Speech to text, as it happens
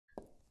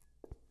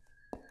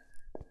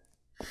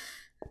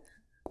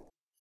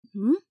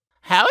Hmm?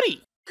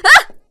 Howdy!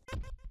 Ah!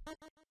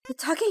 The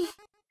talking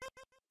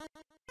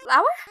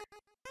flower?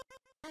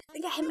 I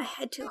think I hit my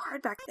head too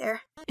hard back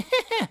there.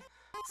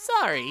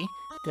 Sorry,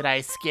 did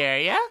I scare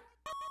ya?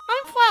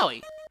 I'm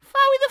Flowey.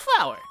 Flowey the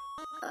flower.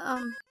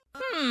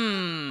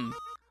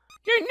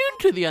 You're new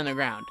to the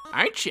underground,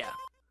 aren't ya?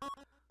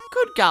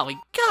 Good golly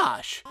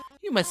gosh,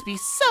 you must be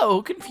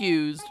so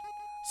confused.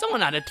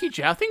 Someone ought to teach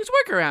you how things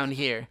work around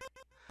here.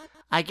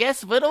 I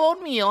guess little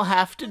old me'll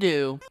have to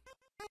do.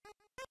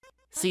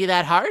 See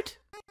that heart?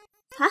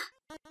 Huh?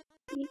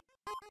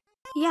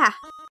 Yeah.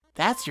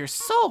 That's your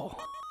soul.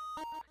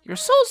 Your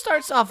soul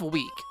starts off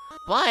weak,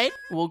 but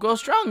will grow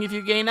strong if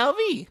you gain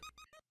LV.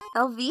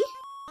 LV?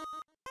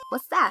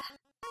 What's that?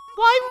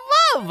 Why,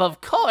 love,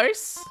 of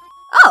course.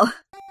 Oh!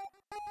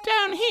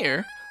 Down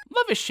here,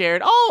 love is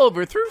shared all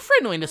over through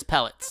Friendliness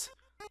pellets.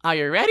 Are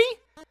you ready?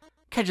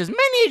 Catch as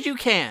many as you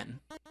can.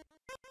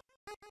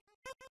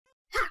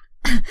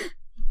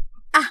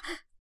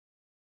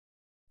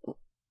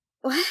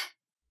 What?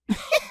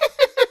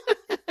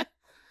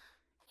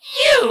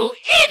 You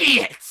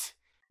idiot!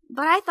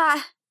 But I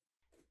thought...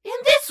 In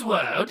this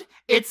world,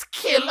 it's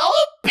kill or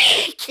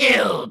be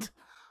killed.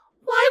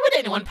 Why would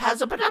anyone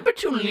pass up an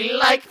opportunity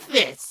like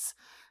this?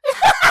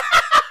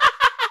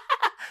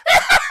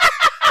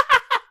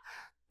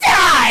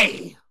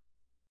 Die!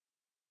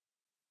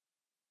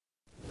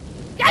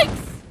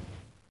 Yikes!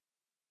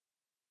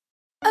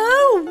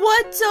 Oh,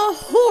 what a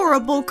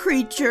horrible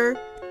creature!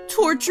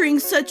 Torturing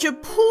such a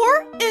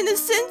poor,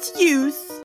 innocent youth!